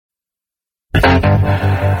You're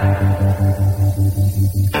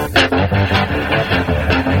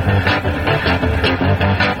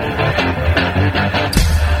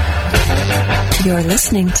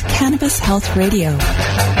listening to Cannabis Health Radio.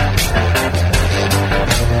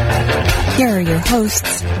 Here are your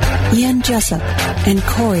hosts, Ian Jessup and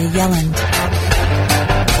Corey Yelland.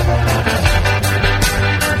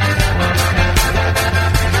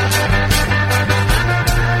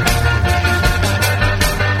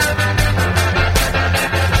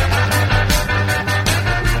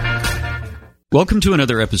 Welcome to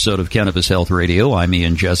another episode of Cannabis Health Radio. I'm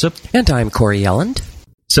Ian Jessup. And I'm Corey Yelland.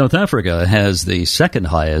 South Africa has the second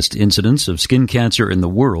highest incidence of skin cancer in the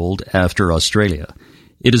world after Australia.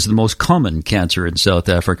 It is the most common cancer in South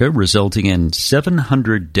Africa, resulting in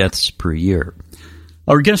 700 deaths per year.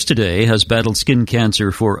 Our guest today has battled skin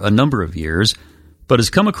cancer for a number of years, but has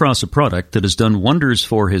come across a product that has done wonders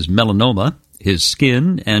for his melanoma, his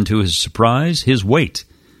skin, and to his surprise, his weight.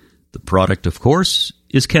 The product, of course,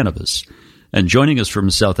 is cannabis. And joining us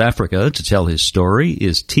from South Africa to tell his story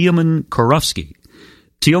is Tiaman Korofsky.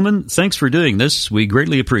 Tiaman, thanks for doing this. We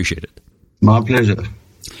greatly appreciate it. My pleasure.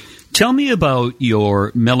 Tell me about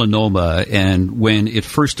your melanoma and when it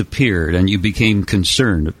first appeared and you became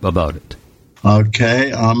concerned about it.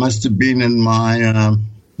 Okay, I must have been in my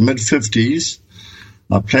mid-50s.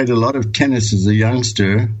 I played a lot of tennis as a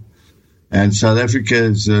youngster, and South Africa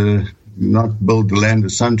is not built the land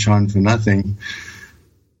of sunshine for nothing.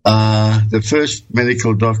 The first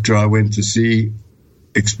medical doctor I went to see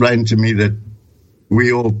explained to me that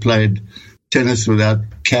we all played tennis without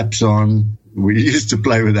caps on. We used to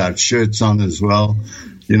play without shirts on as well.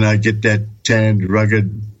 You know, get that tanned,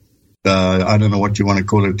 rugged, I don't know what you want to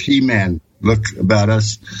call it, He-Man look about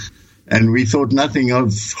us. And we thought nothing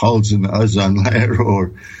of holes in the ozone layer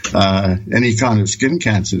or any kind of skin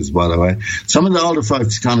cancers, by the way. Some of the older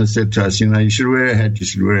folks kind of said to us, you know, you should wear a hat, you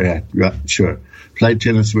should wear a hat. Right, sure. Play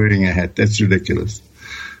tennis wearing a hat. That's ridiculous.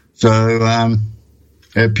 So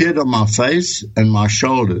it appeared on my face and my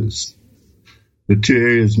shoulders, the two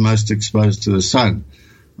areas most exposed to the sun.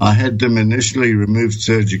 I had them initially removed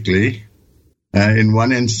surgically. In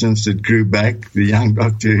one instance, it grew back. The young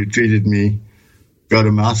doctor who treated me got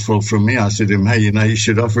a mouthful from me. I said to him, hey, you know, you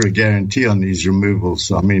should offer a guarantee on these removals.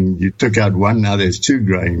 I mean, you took out one, now there's two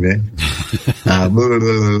growing there.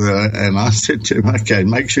 And I said to him, okay,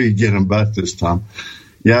 make sure you get them both this time.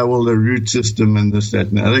 Yeah, well, the root system and this, that,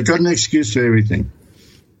 and that. They got an excuse for everything.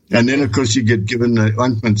 And then, of course, you get given the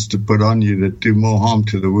ointments to put on you that do more harm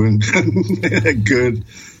to the wound than good,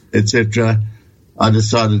 etc. I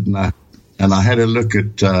decided no. And I had a look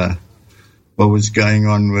at what was going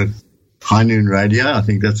on with High Noon Radio. I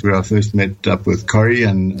think that's where I first met up with Corey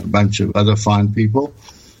and a bunch of other fine people.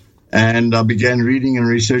 And I began reading and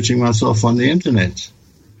researching myself on the internet.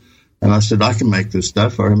 And I said, I can make this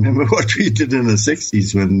stuff. I remember what we did in the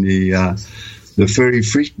 60s when the Furry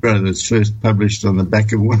Freak Brothers first published on the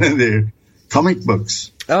back of one of their comic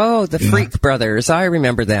books. Oh, the Freak Brothers. I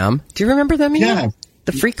remember them. Do you remember them, Ian? Yeah.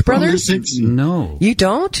 The Freak Brothers? No. You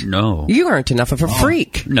don't? No. You aren't enough of a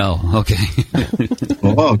freak. No, okay.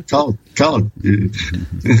 Oh, cold.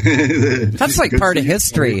 That's like part of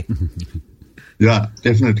history. Yeah,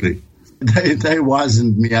 definitely. They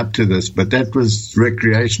wisened me up to this, but that was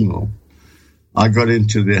recreational. I got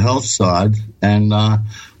into the health side, and I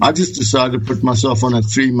just decided to put myself on a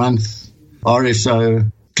 3-month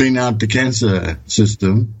RSO, clean out the cancer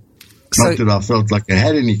system. Not that I felt like I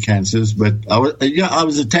had any cancers, but I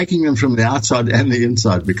was attacking them from the outside and the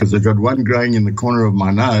inside, because I got one growing in the corner of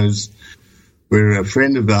my nose where a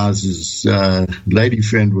friend of ours, lady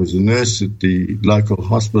friend, was a nurse at the local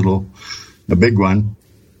hospital, a big one.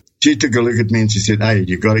 She took a look at me and she said, hey,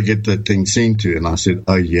 you got to get that thing seen to. And I said,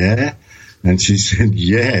 oh, yeah? And she said,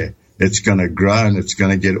 yeah, it's going to grow and it's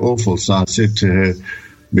going to get awful. So I said to her,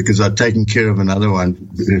 because I'd taken care of another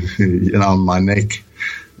one, on my neck,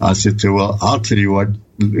 I said to her, well, I'll tell you what,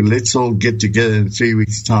 let's all get together in 3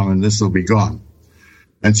 weeks' time and this will be gone.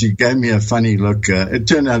 And she gave me a funny look. It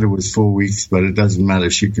turned out it was 4 weeks, but it doesn't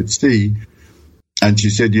matter. She could see. And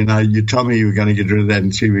she said, you know, you told me you were going to get rid of that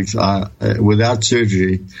in 3 weeks without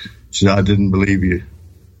surgery. She said, I didn't believe you.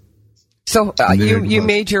 So you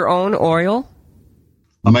made your own oil?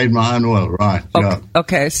 I made my own oil, right. Okay, yeah.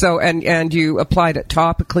 Okay, so and you applied it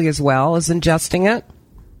topically as well as ingesting it?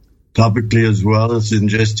 Topically as well as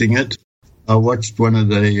ingesting it. I watched one of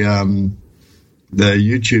the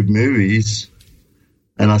YouTube movies,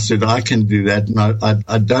 and I said, I can do that. And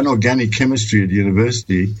I'd done organic chemistry at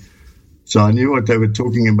university, so I knew what they were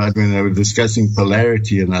talking about when they were discussing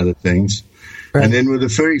polarity and other things. Right. And then with the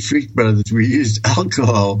Furry Freak Brothers, we used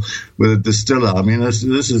alcohol with a distiller. I mean, this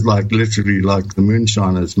is like literally like the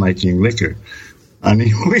moonshiners making liquor. I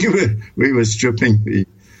mean, we were stripping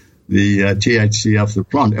the THC off the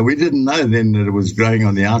plant, and we didn't know then that it was growing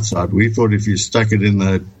on the outside. We thought if you stuck it in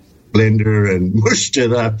the blender and mushed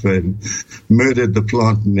it up and murdered the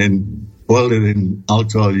plant and then boiled it in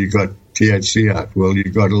alcohol, you got THC out. Well, you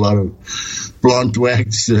got a lot of plant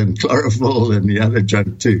wax and chlorophyll and the other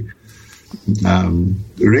junk too. The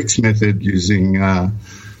Rick's method using, we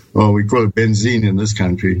call it benzene in this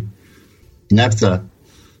country, naphtha,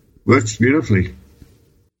 works beautifully.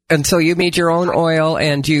 And so you made your own oil,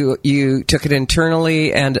 and you took it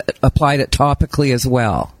internally and applied it topically as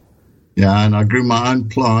well. Yeah, and I grew my own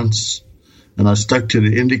plants, and I stuck to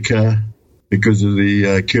the indica because of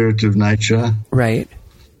the curative nature. Right.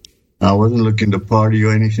 I wasn't looking to party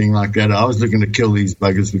or anything like that. I was looking to kill these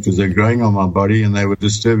buggers because they're growing on my body and they were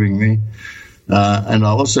disturbing me. And I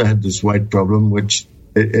also had this weight problem,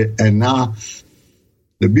 and now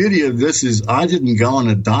the beauty of this is I didn't go on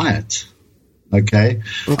a diet. Okay.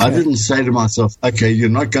 I didn't say to myself, okay, you're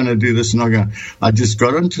not going to do this. I just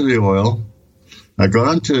got onto the oil. I got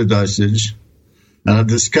onto the dosage, and I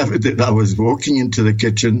discovered that I was walking into the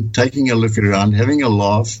kitchen, taking a look around, having a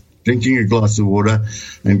laugh, drinking a glass of water,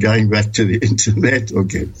 and going back to the internet or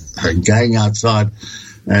going outside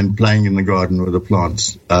and playing in the garden with the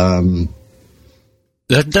plants.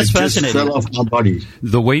 That's fascinating. Just fell off my body.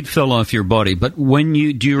 The weight fell off your body. But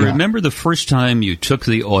do you remember the first time you took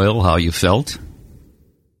the oil, how you felt?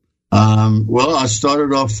 Well, I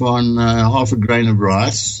started off on half a grain of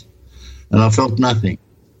rice, and I felt nothing.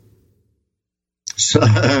 So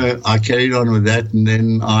I carried on with that, and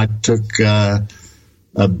then I took a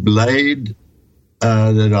blade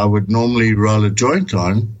that I would normally roll a joint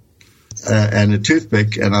on and a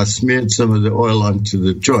toothpick, and I smeared some of the oil onto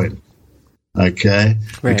the joint. Okay,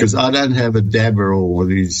 right. Because I don't have a dabber or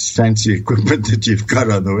these fancy equipment that you've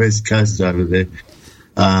got on the West Coast over there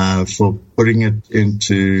for putting it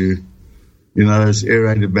into, those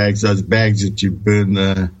aerated bags, those bags that you burn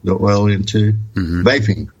the oil into. Mm-hmm.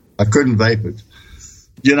 Vaping. I couldn't vape it.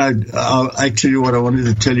 Actually what I wanted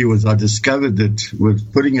to tell you was I discovered that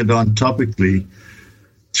with putting it on topically,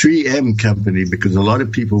 3M company, because a lot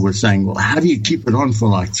of people were saying, well, how do you keep it on for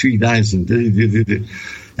like 3 days? And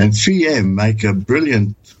 3M make a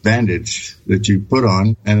brilliant bandage that you put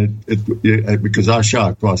on, and it because I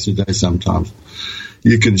shower twice a day sometimes.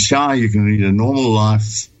 You can shower, you can lead a normal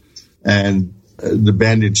life, and the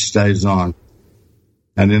bandage stays on.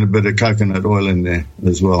 And then a bit of coconut oil in there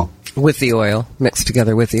as well. With the oil, mixed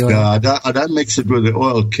together with the oil? I don't mix it with the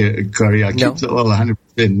oil, Corey. I keep the oil 100%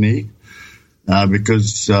 neat.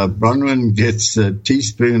 Because Bronwyn gets a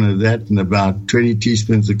teaspoon of that and about 20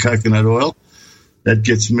 teaspoons of coconut oil. That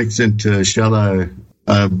gets mixed into a shallow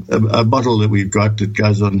a bottle that we've got that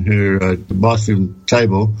goes on her bathroom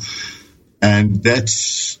table. And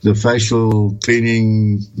that's the facial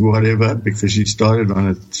cleaning whatever, because she started on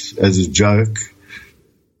it as a joke.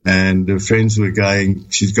 And her friends were going,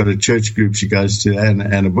 she's got a church group she goes to and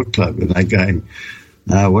a book club, and they're going,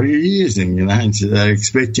 what are you using? And so they're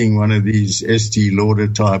expecting one of these Estee Lauder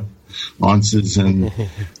type answers and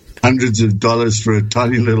hundreds of dollars for a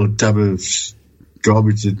tiny little tub of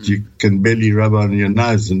garbage that you can barely rub on your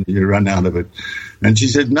nose and you run out of it. And she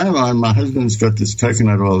said, no, my husband's got this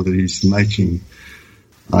coconut oil that he's making.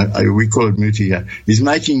 We call it muti here. He's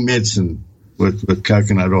making medicine with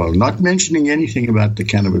coconut oil, not mentioning anything about the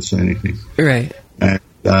cannabis or anything. Right.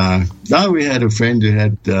 And we had a friend who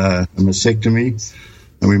had a mastectomy,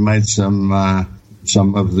 and we made some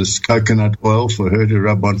of this coconut oil for her to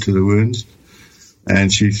rub onto the wounds.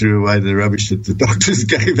 And she threw away the rubbish that the doctors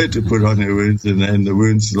gave her to put on her wounds, and the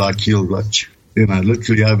wounds healed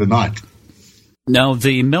literally overnight. Now,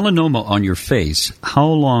 the melanoma on your face, how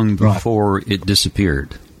long before it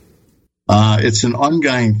disappeared? It's an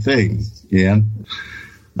ongoing thing, Ian.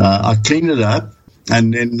 I clean it up,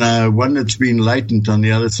 and then one that's been latent on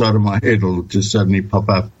the other side of my head will just suddenly pop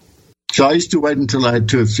up. So I used to wait until I had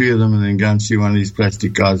 2 or 3 of them and then go and see one of these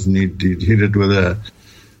plastic guys, and he'd hit it with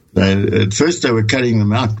at first they were cutting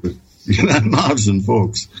them out with knives and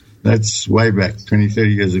forks. That's way back, 20,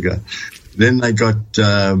 30 years ago. Then they got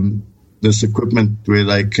this equipment where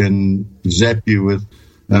they can zap you with,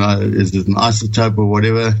 is it an isotope or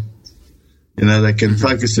whatever? They can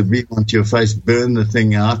focus a beam onto your face, burn the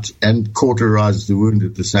thing out, and cauterize the wound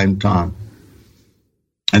at the same time.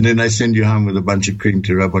 And then they send you home with a bunch of cream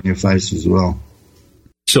to rub on your face as well.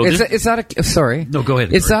 So is that sorry? No, go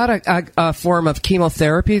ahead. Is that a form of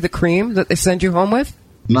chemotherapy, the cream that they send you home with?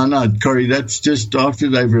 No, Corey, that's just after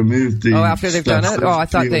they've removed the... Oh, after they've done it? Oh, I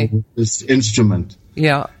thought this instrument.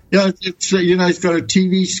 Yeah. Yeah, it's it's got a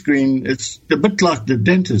TV screen. It's a bit like the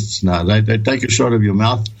dentists now. They take a shot of your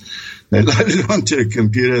mouth, they load it onto a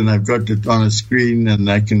computer, and they've got it on a screen, and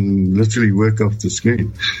they can literally work off the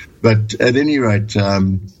screen. But at any rate,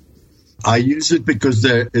 I use it because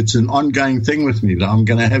it's an ongoing thing with me. I'm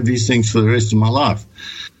going to have these things for the rest of my life.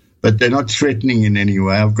 But they're not threatening in any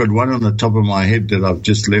way. I've got one on the top of my head that I've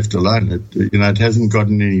just left alone. It hasn't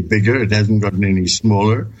gotten any bigger. It hasn't gotten any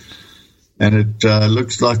smaller. And it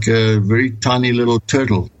looks like a very tiny little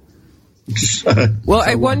turtle. Well,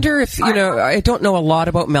 I wonder if, I don't know a lot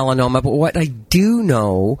about melanoma, but what I do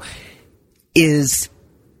know is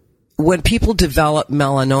when people develop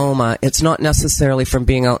melanoma, it's not necessarily from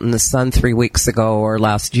being out in the sun 3 weeks ago or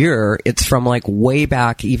last year. It's from like way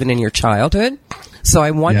back, even in your childhood. So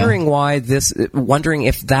I'm wondering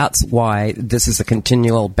if that's why this is a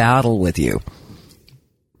continual battle with you.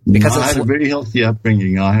 Because I had a very healthy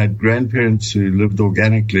upbringing. I had grandparents who lived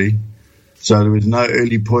organically, so there was no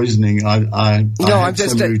early poisoning. I had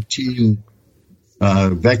some routine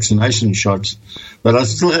vaccination shots, but I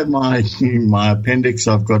still have my appendix.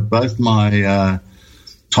 I've got both my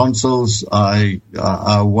tonsils. I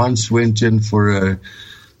once went in for an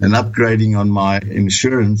upgrading on my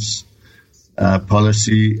insurance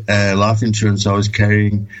policy, life insurance I was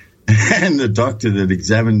carrying. And the doctor that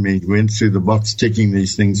examined me went through the box ticking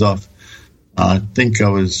these things off. I think I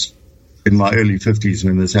was in my early 50s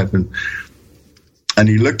when this happened. And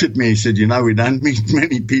he looked at me, he said, we don't meet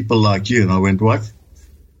many people like you. And I went, what?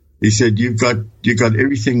 He said, you got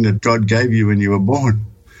everything that God gave you when you were born.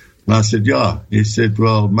 And I said, yeah. He said,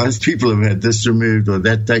 well, most people have had this removed or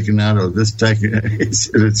that taken out or this taken out. He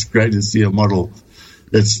said, it's great to see a model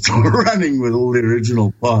that's still running with all the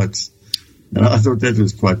original parts. And I thought that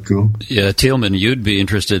was quite cool. Yeah, Tieleman, you'd be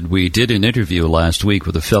interested. We did an interview last week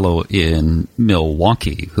with a fellow in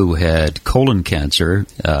Milwaukee who had colon cancer,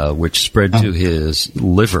 which spread to his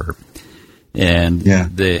liver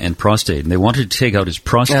and prostate. And they wanted to take out his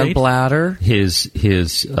prostate, and bladder, his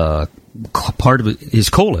part of his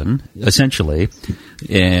colon, essentially,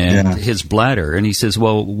 and his bladder. And he says,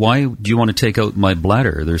 "Well, why do you want to take out my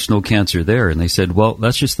bladder? There's no cancer there." And they said, "Well,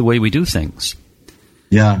 that's just the way we do things."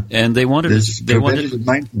 Yeah, and they wanted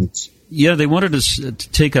maintenance. Yeah, they wanted us to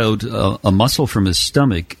take out a muscle from his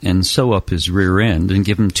stomach and sew up his rear end and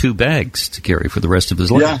give him 2 bags to carry for the rest of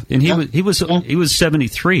his life. Yeah, and he was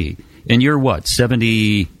 73, and you're what,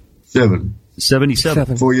 77?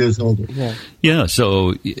 4 years older. Yeah.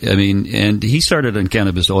 So I mean, and he started on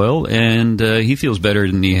cannabis oil, and he feels better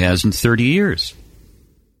than he has in 30 years.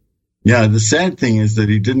 Yeah, the sad thing is that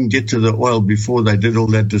he didn't get to the oil before they did all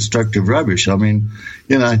that destructive rubbish. I mean,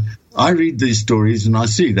 I read these stories and I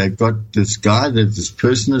see they've got this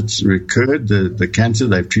person that's recurred, the cancer,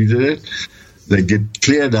 they've treated it, they get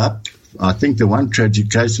cleared up. I think the one tragic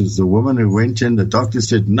case was the woman who went in, the doctor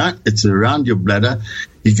said, no, it's around your bladder.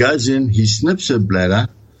 He goes in, he snips her bladder,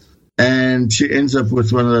 and she ends up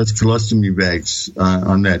with one of those colostomy bags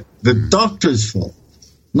on that. The doctor's fault,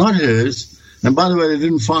 not hers. And by the way, they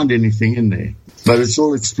didn't find anything in there. But it's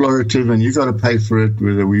all explorative, and you got to pay for it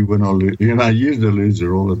whether we win or lose. You're the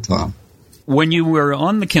loser all the time. When you were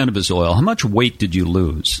on the cannabis oil, how much weight did you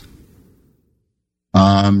lose?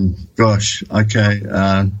 30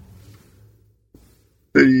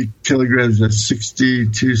 kilograms, that's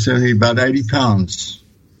 62, 70, about 80 pounds.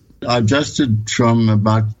 I adjusted from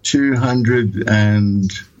about 30,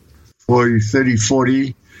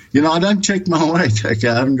 40. I don't check my weight. Okay,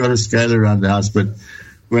 I haven't got a scale around the house, but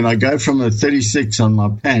when I go from a 36 on my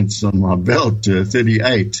pants, on my belt, to a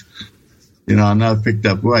 38, I know I've picked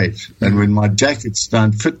up weight. And when my jackets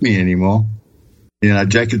don't fit me anymore,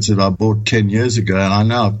 jackets that I bought 10 years ago, I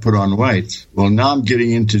know I've put on weight. Well, now I'm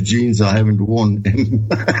getting into jeans I haven't worn in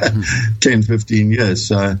 10, 15 years.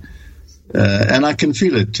 So, and I can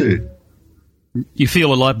feel it too. You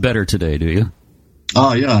feel a lot better today, do you?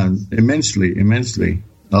 Oh, yeah, immensely.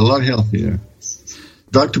 A lot healthier.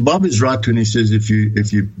 Dr. Bob is right when he says if you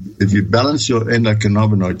balance your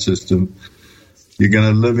endocannabinoid system, you're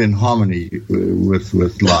going to live in harmony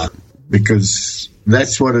with life, because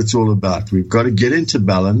that's what it's all about. We've got to get into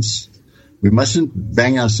balance. We mustn't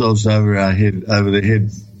bang ourselves over the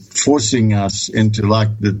head, forcing us into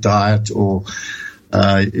like the diet or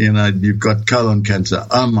you've got colon cancer.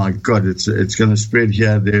 Oh my God, it's going to spread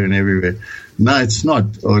here, there, and everywhere. No, it's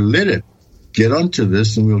not. Or let it. Get onto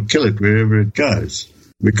this and we'll kill it wherever it goes.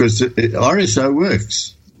 Because RSO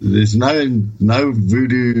works. There's no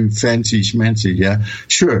voodoo fancy schmancy here.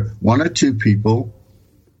 Sure, 1 or 2 people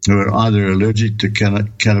who are either allergic to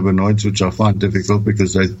cannabinoids, which I find difficult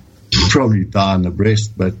because they probably die in the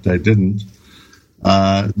breast, but they didn't.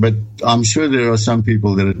 But I'm sure there are some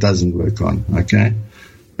people that it doesn't work on, okay?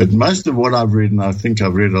 But most of what I've read, and I think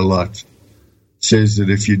I've read a lot, says that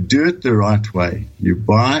if you do it the right way, you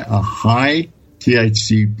buy a high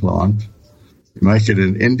THC plant, you make it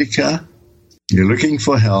an indica, you're looking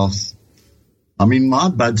for health. I mean, my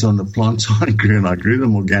buds on the plants I grew, and I grew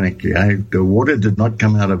them organically. The water did not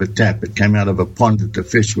come out of a tap. It came out of a pond that the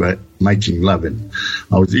fish were making love in.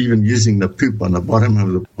 I was even using the poop on the bottom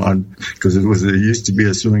of the pond because it used to be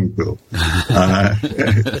a swimming pool.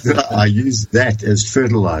 I used that as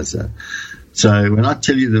fertilizer. So when I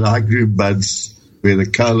tell you that I grew buds where the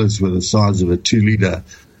colas were the size of a 2-liter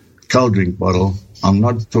cold drink bottle, I'm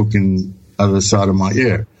not talking other side of my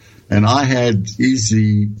ear. And I had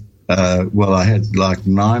easily... I had like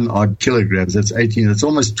 9 odd kilograms. That's 18. It's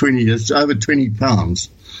almost 20. It's over 20 pounds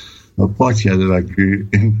of potia that I grew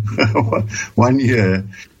in 1 year.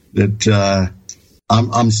 That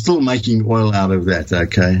I'm still making oil out of that.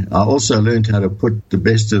 Okay. I also learned how to put the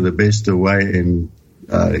best of the best away in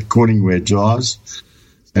Corningware jars.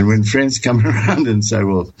 And when friends come around and say,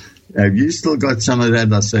 "Well, have you still got some of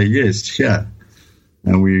that?" I say, "Yes, here."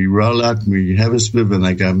 And we roll out and we have a spiv, and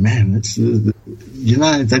they go, "Man, it's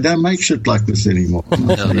they don't make shit like this anymore."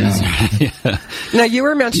 Yeah. Now, you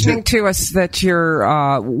were mentioning to us that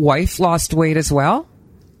your wife lost weight as well?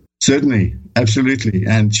 Certainly, absolutely.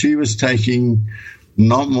 And she was taking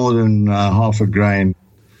not more than half a grain,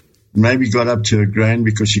 maybe got up to a grain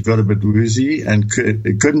because she got a bit woozy and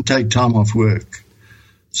couldn't take time off work.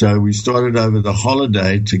 So we started over the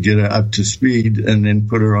holiday to get her up to speed and then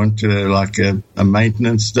put her onto like a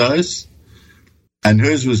maintenance dose. And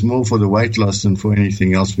hers was more for the weight loss than for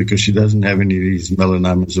anything else because she doesn't have any of these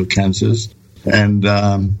melanomas or cancers. And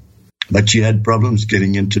but she had problems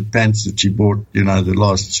getting into pants that she bought, the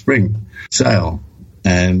last spring sale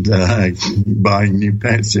and buying new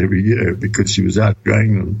pants every year because she was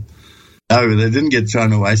outgrowing them. However, they didn't get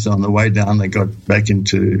thrown away, so on the way down they got back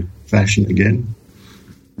into fashion again.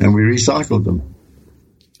 And we recycled them.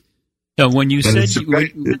 Now, when you said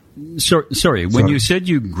when you said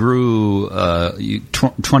you grew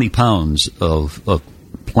 20 pounds of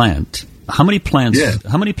plant, how many plants? Yeah.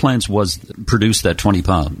 How many plants produced that 20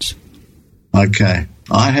 pounds? Okay,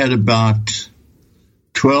 I had about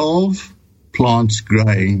 12 plants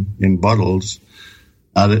growing in bottles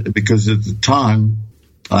because at the time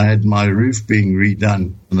I had my roof being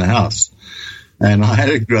redone in the house, and I had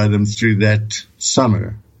to grow them through that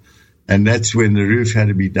summer. And that's when the roof had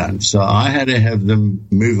to be done. So I had to have them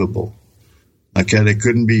movable. Okay, they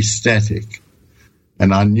couldn't be static.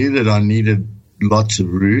 And I knew that I needed lots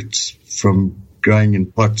of roots from growing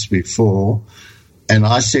in pots before. And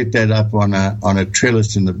I set that up on a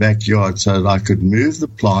trellis in the backyard so that I could move the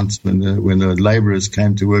plants when the laborers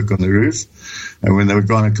came to work on the roof. And when they were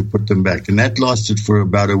gone, I could put them back. And that lasted for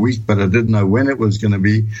about a week, but I didn't know when it was going to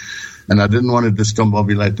be. And I didn't want to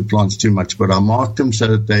discombobulate the plants too much, but I marked them so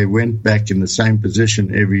that they went back in the same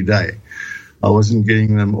position every day. I wasn't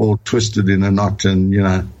getting them all twisted in a knot, and,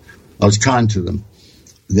 I was kind to them.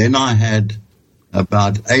 Then I had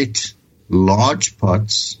about 8 large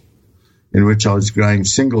pots in which I was growing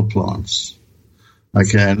single plants.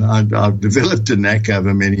 Okay, and I've developed a knack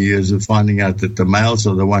over many years of finding out that the males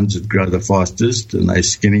are the ones that grow the fastest, and they're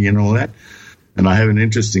skinny and all that. And I have an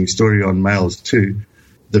interesting story on males too.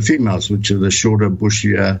 The females, which are the shorter,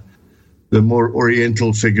 bushier, the more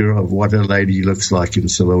oriental figure of what a lady looks like in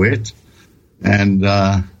silhouette. And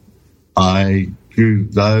I grew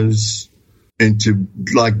those into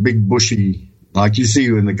like big bushy, like you see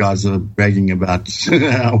when the guys are bragging about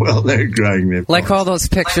how well they're growing their like all those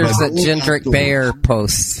pictures that Jindrik Bayer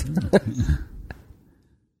posts.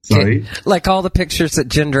 Sorry? Like all the pictures that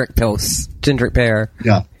Jindrik posts, Jindrik Bayer.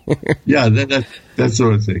 Yeah. Yeah, that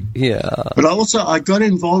sort of thing. Yeah. But I got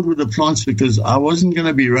involved with the plants because I wasn't going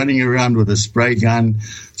to be running around with a spray gun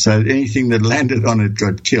so anything that landed on it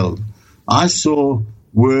got killed. I saw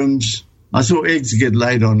worms. I saw eggs get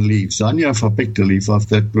laid on leaves. I knew if I picked a leaf off,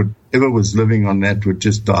 that whatever was living on that would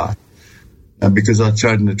just die because I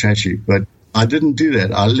threw it in the trash heap. But I didn't do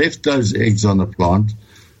that. I left those eggs on the plant,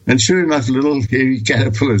 and sure enough, little hairy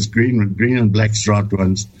caterpillars, green and black striped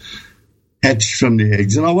ones, hatched from the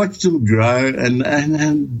eggs, and I watched them grow,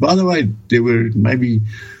 and by the way, there were maybe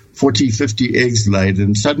 40, 50 eggs laid,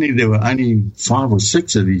 and suddenly there were only 5 or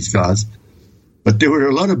 6 of these guys, but there were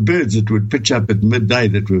a lot of birds that would pitch up at midday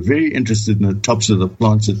that were very interested in the tops of the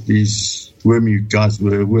plants that these wormy guys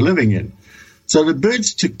were living in. So the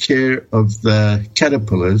birds took care of the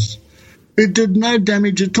caterpillars It did no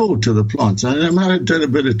damage at all to the plants. I might have done a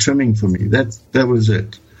bit of trimming for me. That was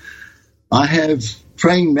it. I have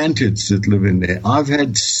praying mantids that live in there. I've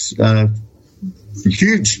had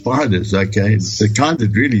huge spiders, okay, the kind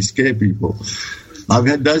that really scare people. I've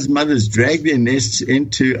had those mothers drag their nests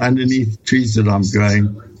into underneath trees that I'm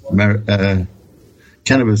growing,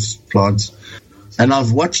 cannabis plants, and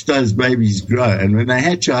I've watched those babies grow. And when they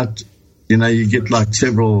hatch out, you get like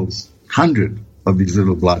several hundred of these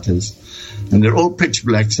little blighters, and they're all pitch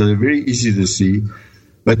black, so they're very easy to see.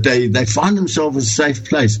 But they find themselves a safe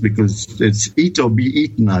place because it's eat or be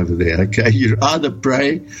eaten over there, okay? You either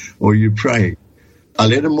pray or you pray. I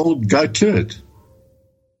let them all go to it.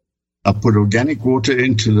 I put organic water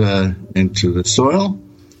into the soil.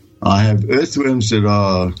 I have earthworms that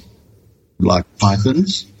are like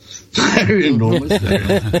pythons. They're enormous.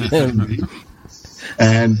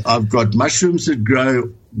 And I've got mushrooms that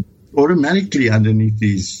grow automatically underneath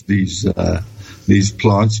these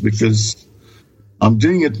plants because I'm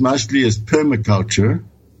doing it mostly as permaculture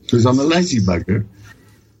because I'm a lazy bugger.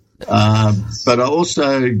 But I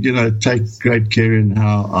also, take great care in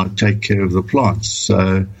how I take care of the plants.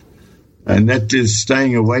 So, and that is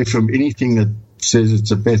staying away from anything that says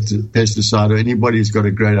it's a pesticide, or anybody who's got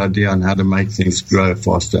a great idea on how to make things grow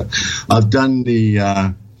faster. I've done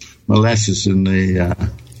the molasses in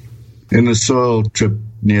the soil trip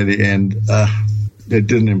near the end. It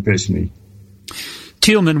didn't impress me.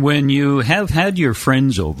 Tieleman, when you have had your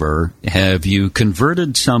friends over, have you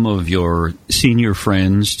converted some of your senior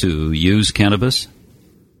friends to use cannabis?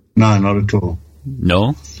 No, not at all.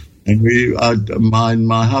 No? And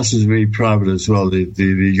my house is very private as well.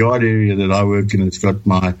 The yard area that I work in has got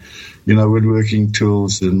my, woodworking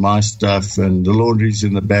tools and my stuff, and the laundry's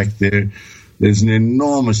in the back there. There's an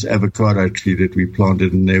enormous avocado tree that we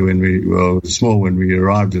planted in there it was small when we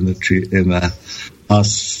arrived in the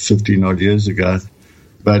house 15 odd years ago.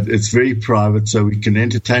 But it's very private, so we can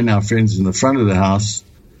entertain our friends in the front of the house.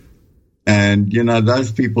 And,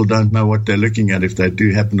 those people don't know what they're looking at if they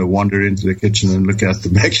do happen to wander into the kitchen and look out the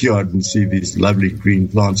backyard and see these lovely green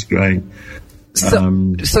plants growing.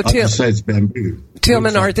 So I say it's bamboo.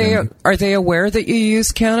 Tieleman, are they aware that you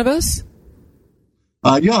use cannabis?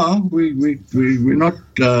 Yeah, we're not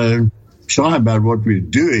shy about what we're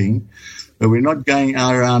doing, but we're not going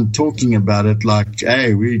around talking about it like,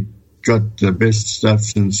 hey, we got the best stuff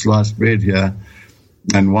since sliced bread here,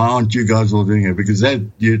 and why aren't you guys all doing it? Because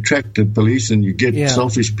you attract the police and you get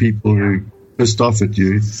selfish people who are pissed off at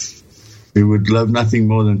you, who would love nothing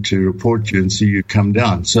more than to report you and see you come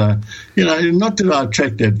down. So, not that I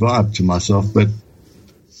attract that vibe to myself, but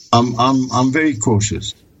I'm very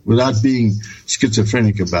cautious without being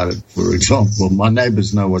schizophrenic about it. For example, my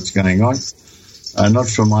neighbors know what's going on, not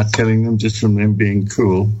from my telling them, just from them being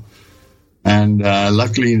cool. And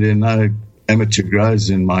luckily, there are no amateur growers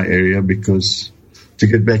in my area because, to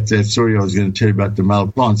get back to that story I was going to tell you about the male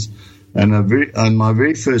plants, and on my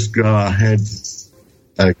very first grow, I had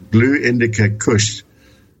a blue indica kush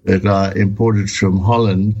that I imported from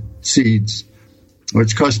Holland, seeds,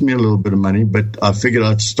 which cost me a little bit of money, but I figured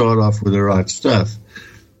I'd start off with the right stuff.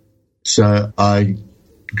 So I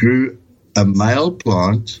grew a male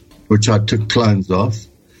plant, which I took clones of,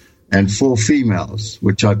 and 4 females,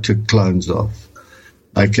 which I took clones of.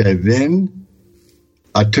 Okay, then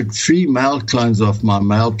I took 3 male clones off my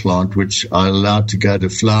male plant, which I allowed to go to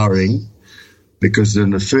flowering, because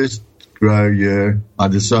in the first grow year, I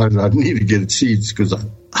decided I'd need to get seeds because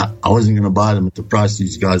I wasn't going to buy them at the price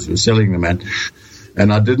these guys were selling them at.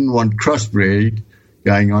 And I didn't want crossbreed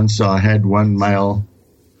going on, so I had 1 male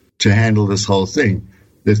to handle this whole thing.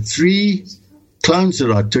 The 3 clones that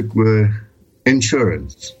I took were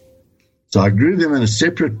insurance. So I grew them in a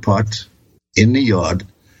separate pot in the yard,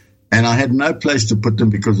 and I had no place to put them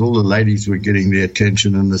because all the ladies were getting the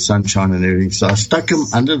attention and the sunshine and everything. So I stuck them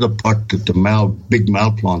under the pot that the big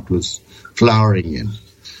male plant was flowering in.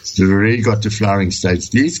 So we already got to flowering stage.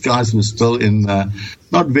 These guys were still in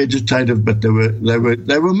not vegetative, but they were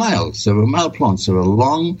males. They were male plants. They were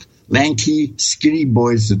long, lanky, skinny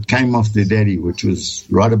boys that came off their daddy, which was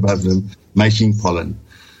right above them, making pollen.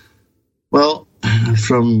 Well,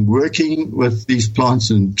 from working with these plants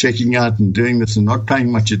and checking out and doing this and not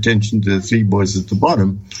paying much attention to the 3 boys at the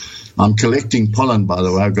bottom, I'm collecting pollen, by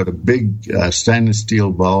the way. I've got a big stainless steel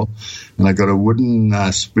bowl, and I've got a wooden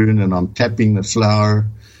spoon, and I'm tapping the flower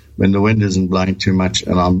when the wind isn't blowing too much,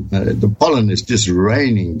 and the pollen is just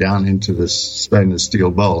raining down into this stainless steel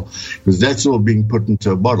bowl, because that's all being put into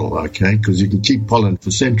a bottle, okay, because you can keep pollen for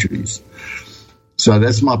centuries. So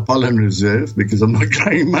that's my pollen reserve, because I'm not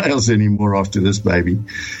growing males anymore after this baby.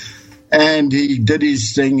 And he did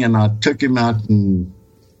his thing, and I took him out and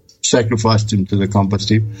sacrificed him to the compost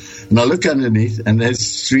heap. And I look underneath, and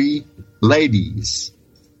there's 3 ladies.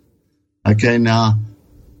 Okay, now,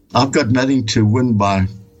 I've got nothing to win by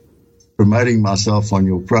promoting myself on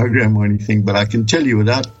your program or anything, but I can tell you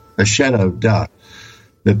without a shadow of doubt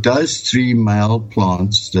that those 3 male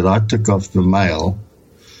plants that I took off the male,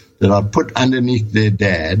 that I put underneath their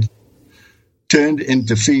dad, turned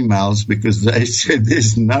into females because they said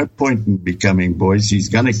there's no point in becoming boys. He's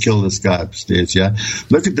going to kill this guy upstairs, yeah?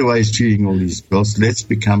 Look at the way he's treating all these girls. Let's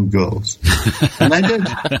become girls. And they did.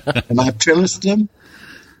 And I trellised them,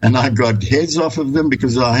 and I got heads off of them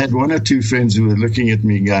because I had 1 or 2 friends who were looking at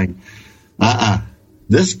me going,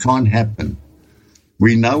 this can't happen.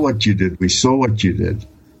 We know what you did. We saw what you did.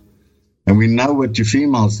 And we know what your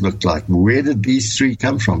females look like. Where did these 3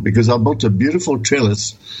 come from? Because I built a beautiful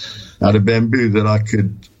trellis out of bamboo that I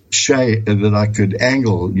could shade, that I could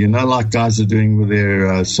angle, like guys are doing with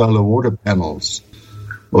their solar water panels,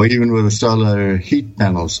 or even with the solar heat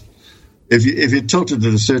panels. If you tilt it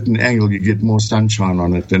at a certain angle, you get more sunshine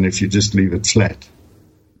on it than if you just leave it flat.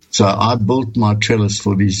 So I built my trellis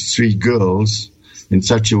for these 3 girls in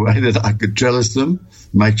such a way that I could trellis them,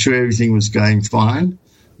 make sure everything was going fine.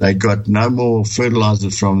 They got no more fertilizer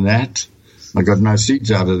from that. I got no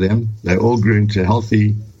seeds out of them. They all grew into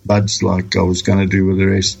healthy buds like I was going to do with the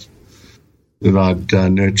rest that I'd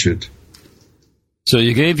nurtured. So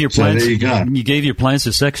you gave your plants. So there you go. You gave your plants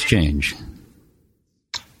a sex change.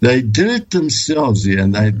 They did it themselves,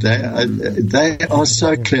 and they are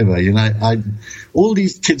so clever. All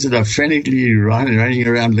these kids that are frantically running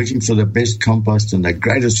around looking for the best compost and the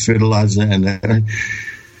greatest fertilizer,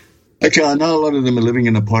 okay, I know a lot of them are living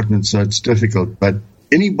in apartments, so it's difficult. But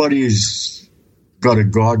anybody who's got a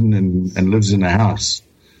garden and lives in a house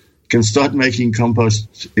can start making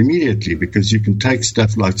compost immediately, because you can take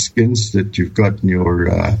stuff like skins that you've got in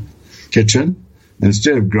your kitchen, and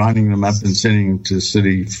instead of grinding them up and sending them to the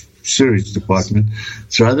city sewage department,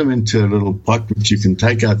 throw them into a little pot which you can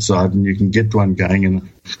take outside, and you can get one going. And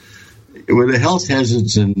with the health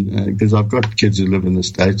hazards, and because I've got kids who live in the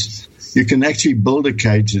States, you can actually build a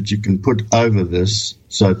cage that you can put over this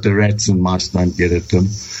so that the rats and mice don't get at them.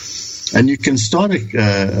 And you can start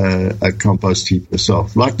a compost heap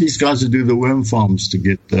yourself, like these guys who do the worm farms to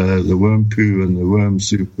get the worm poo and the worm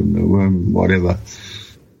soup and the worm whatever.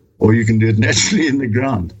 Or you can do it naturally in the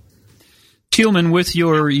ground. Tieleman, with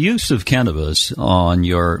your use of cannabis on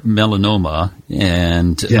your melanoma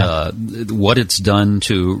and what it's done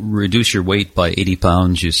to reduce your weight by 80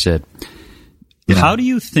 pounds, you said, where do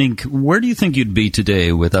you think you'd be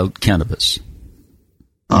today without cannabis?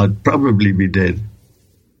 I'd probably be dead.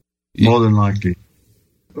 More than likely.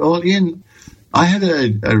 Well, Ian, I had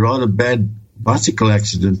a rather bad bicycle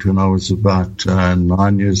accident when I was about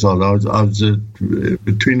 9 years old. I was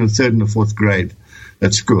between the 3rd and the 4th grade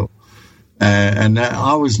at school. And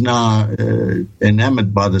I was now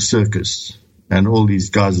enamored by the circus and all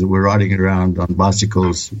these guys that were riding around on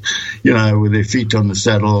bicycles, with their feet on the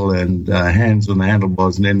saddle and hands on the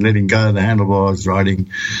handlebars, and then letting go of the handlebars, riding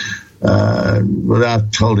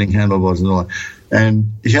without holding handlebars and all that.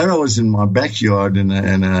 And here I was in my backyard in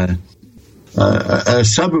a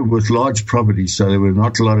suburb with large property, so there was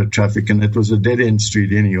not a lot of traffic, and it was a dead-end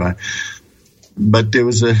street anyway. But there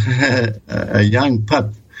was a young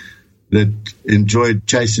pup that enjoyed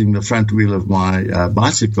chasing the front wheel of my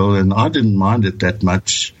bicycle, and I didn't mind it that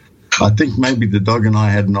much. I think maybe the dog and I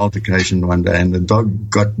had an altercation one day, and the dog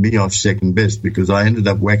got me off second best because I ended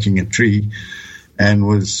up whacking a tree and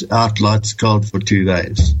was out lights cold for 2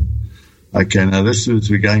 days. Okay, now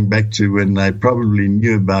we're going back to when they probably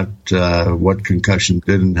knew about what concussion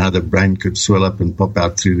did and how the brain could swell up and pop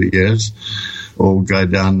out through the ears or go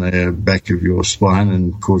down the back of your spine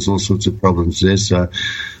and cause all sorts of problems there. So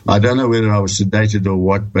I don't know whether I was sedated or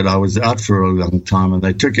what, but I was out for a long time, and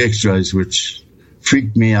they took x-rays which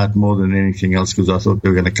freaked me out more than anything else because I thought they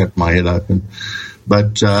were going to cut my head open.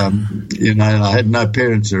 But, I had no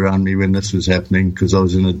parents around me when this was happening because I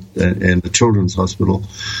was in a children's hospital.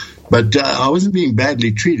 But I wasn't being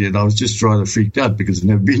badly treated. I was just rather freaked out because I'd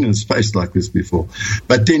never been in a space like this before.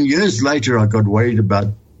 But then years later, I got worried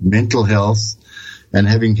about mental health and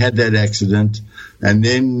having had that accident. And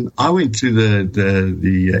then I went through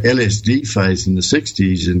the LSD phase in the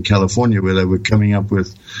 60s in California where they were coming up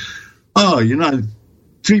with,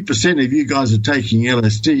 3% of you guys are taking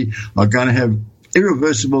LSD are going to have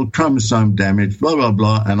irreversible chromosome damage, blah, blah,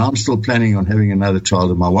 blah, and I'm still planning on having another child.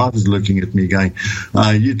 And my wife is looking at me going,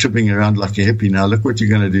 you're tripping around like a hippie now. Look what you're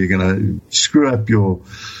going to do. You're going to screw up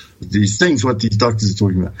these things, what these doctors are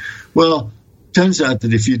talking about. Well, turns out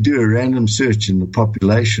that if you do a random search in the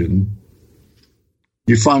population,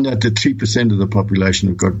 you find out that 3% of the population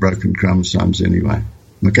have got broken chromosomes anyway.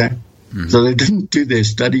 Okay? Mm-hmm. So they didn't do their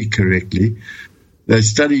study correctly. They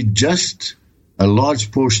studied just a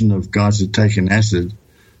large portion of guys that taken acid,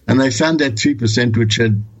 and they found that 3% which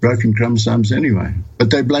had broken chromosomes anyway.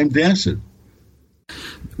 But they blamed the acid.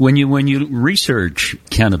 When you research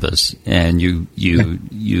cannabis and you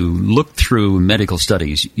look through medical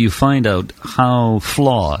studies, you find out how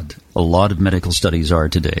flawed a lot of medical studies are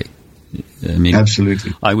today. I mean,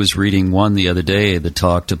 absolutely. I was reading one the other day that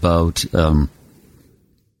talked about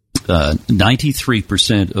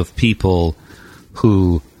 93% of people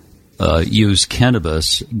who use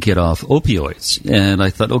cannabis get off opioids. And I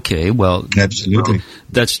thought, okay, well, absolutely,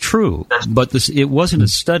 that's true. But it wasn't a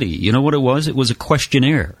study. You know what it was? It was a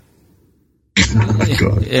questionnaire.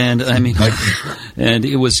 God. And I mean, and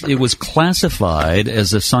it was classified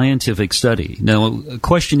as a scientific study. Now, a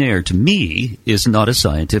questionnaire to me is not a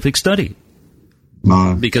scientific study.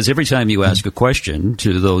 Because every time you ask a question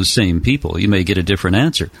to those same people, you may get a different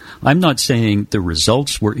answer. I'm not saying the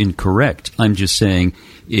results were incorrect. I'm just saying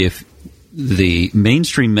if the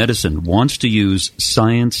mainstream medicine wants to use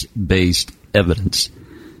science-based evidence,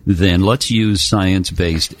 then let's use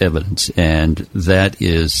science-based evidence. And that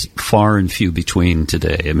is far and few between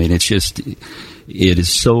today. I mean, it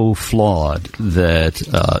is so flawed that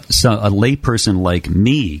a layperson like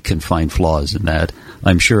me can find flaws in that.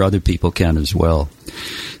 I'm sure other people can as well.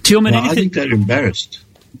 Tieleman, I think they're embarrassed.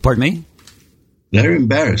 Pardon me? They're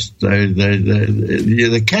embarrassed.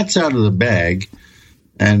 The cat's out of the bag,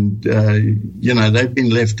 and they've been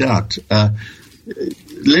left out.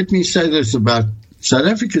 Let me say this about South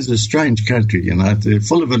Africa is a strange country. They're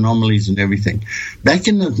full of anomalies and everything. Back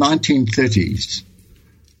in the 1930s,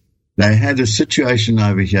 they had a situation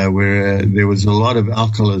over here where there was a lot of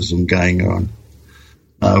alcoholism going on.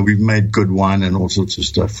 We've made good wine and all sorts of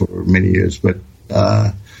stuff for many years, but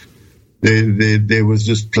there was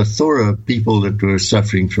this plethora of people that were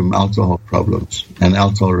suffering from alcohol problems and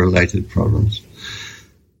alcohol-related problems.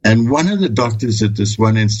 And one of the doctors at this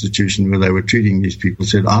one institution where they were treating these people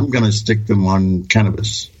said, I'm going to stick them on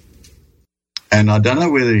cannabis. And I don't know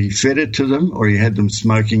whether he fed it to them or he had them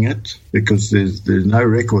smoking it, because there's no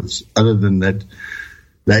records other than that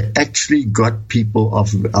they actually got people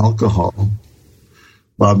off of alcohol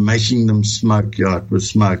by making them smoke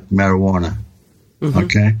marijuana,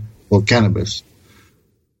 okay, or cannabis.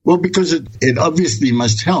 Well, because it obviously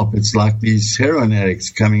must help. It's like these heroin addicts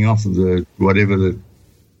coming off of whatever the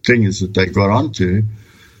thing is that they got onto,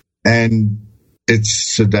 and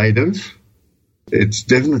it's sedative, it's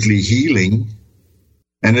definitely healing,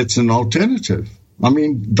 and it's an alternative. I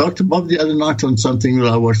mean, Dr. Bob the other night on something that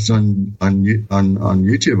I watched on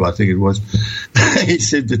YouTube, I think it was, he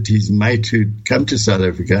said that his mate who'd come to South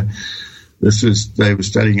Africa, they were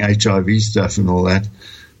studying HIV stuff and all that.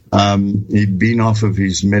 He'd been off of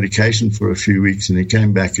his medication for a few weeks, and he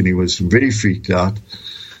came back and he was very freaked out.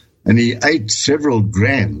 And he ate several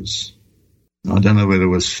grams. I don't know whether it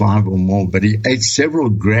was 5 or more, but he ate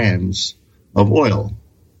several grams of oil,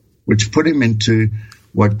 which put him into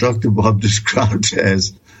what Dr. Bob described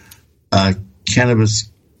as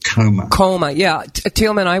cannabis coma. Coma, yeah.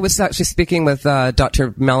 Tieleman, I was actually speaking with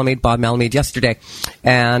Dr. Malamede, Bob Malamede, yesterday,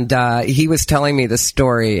 and he was telling me the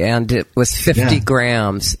story, and it was 50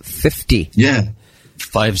 grams. 50. Yeah.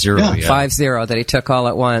 50, yeah. 50 that he took all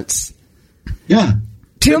at once. Yeah.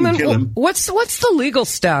 Tieleman, what's the legal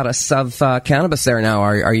status of cannabis there now?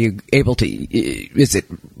 Are you able to? Is it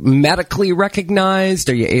medically recognized?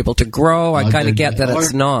 Are you able to grow? I kind of get that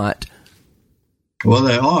it's not. Well,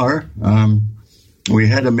 they are. We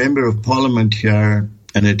had a member of parliament here,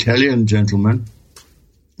 an Italian gentleman,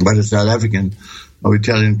 but a South African, or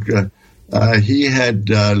Italian. He had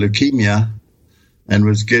leukemia and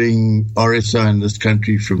was getting RSO in this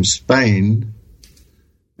country from Spain.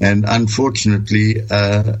 And unfortunately,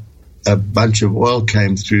 a bunch of oil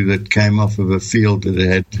came through that came off of a field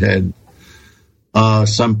that had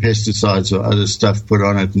some pesticides or other stuff put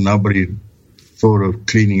on it, and nobody thought of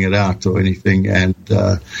cleaning it out or anything, and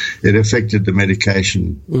it affected the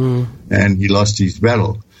medication, and he lost his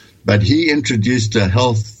battle. But he introduced a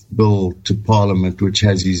health bill to Parliament which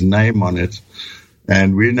has his name on it,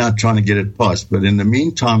 and we're now trying to get it passed. But in the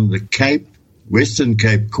meantime, the Western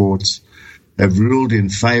Cape courts have ruled in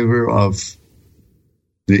favor of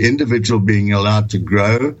the individual being allowed to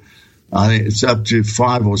grow. I think it's up to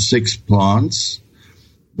 5 or 6 plants.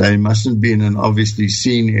 They mustn't be in an obviously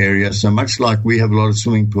seen area, so much like we have a lot of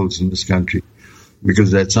swimming pools in this country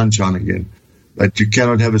because that's sunshine again. But you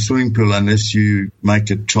cannot have a swimming pool unless you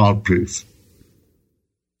make it childproof.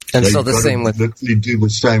 And so the same with... literally do the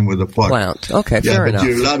same with a pot. Plant. Okay, fair enough. But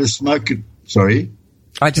you're allowed to smoke it. Sorry?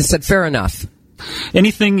 I just said fair enough.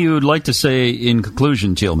 Anything you would like to say in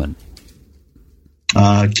conclusion, Tieleman?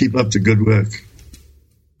 Keep up the good work.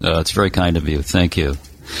 It's very kind of you. Thank you.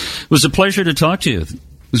 It was a pleasure to talk to you. It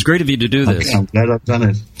was great of you to do this. Okay, I'm glad I've done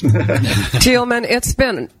it. Tieleman, it's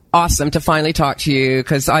been awesome to finally talk to you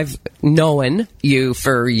because I've known you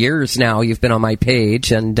for years now. You've been on my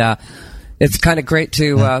page, and it's kind of great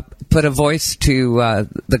to put a voice to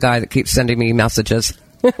the guy that keeps sending me messages.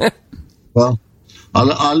 Well,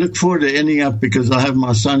 I look forward to ending up because I have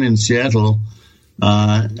my son in Seattle,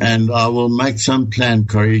 and I will make some plan,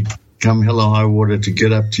 Corey, come hell or high water, to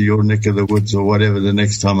get up to your neck of the woods or whatever the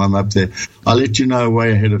next time I'm up there. I'll let you know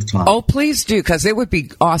way ahead of time. Oh, please do, because it would be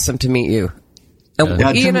awesome to meet you.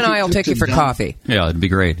 Ian and I will take you for coffee. Yeah, it'd be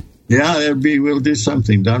great. Yeah, we'll do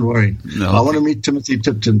something. Don't worry. No. I want to meet Timothy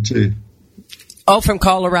Tipton too. Oh, from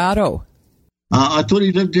Colorado. I thought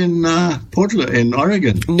he lived in Portland, in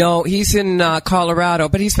Oregon. No, he's in Colorado,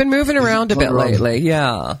 but he's been moving around a bit lately.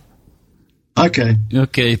 Yeah. Okay.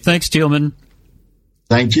 Okay. Thanks, Tieleman.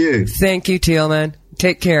 Thank you. Thank you, Tieleman.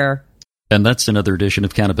 Take care. And that's another edition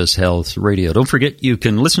of Cannabis Health Radio. Don't forget, you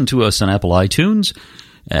can listen to us on Apple iTunes,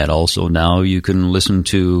 and also now you can listen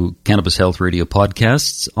to Cannabis Health Radio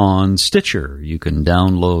podcasts on Stitcher. You can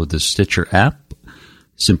download the Stitcher app.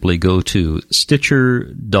 Simply go to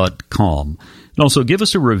Stitcher.com. And also give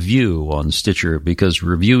us a review on Stitcher, because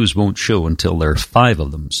reviews won't show until there are 5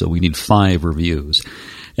 of them. So we need 5 reviews.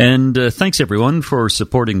 And thanks, everyone, for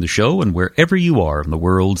supporting the show. And wherever you are in the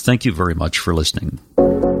world, thank you very much for listening.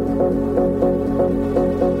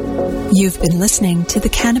 You've been listening to the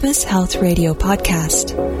Cannabis Health Radio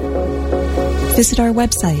podcast. Visit our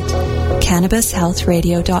website,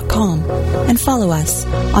 CannabisHealthRadio.com, and follow us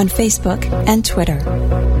on Facebook and Twitter.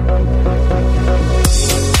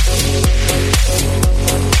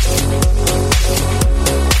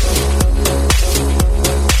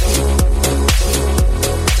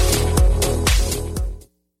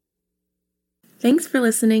 Thanks for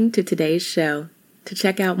listening to today's show. To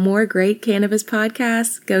check out more great cannabis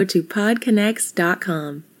podcasts, go to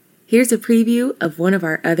podconnects.com. Here's a preview of one of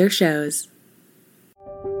our other shows.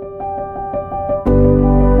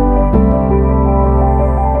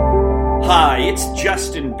 Hi, it's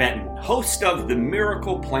Justin Benton, host of the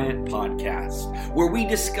Miracle Plant Podcast, where we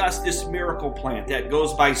discuss this miracle plant that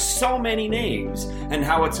goes by so many names and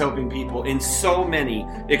how it's helping people in so many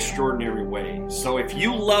extraordinary ways. So if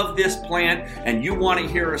you love this plant and you want to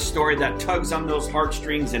hear a story that tugs on those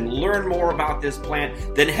heartstrings and learn more about this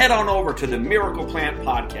plant, then head on over to the Miracle Plant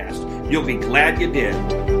Podcast. You'll be glad you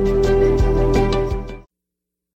did.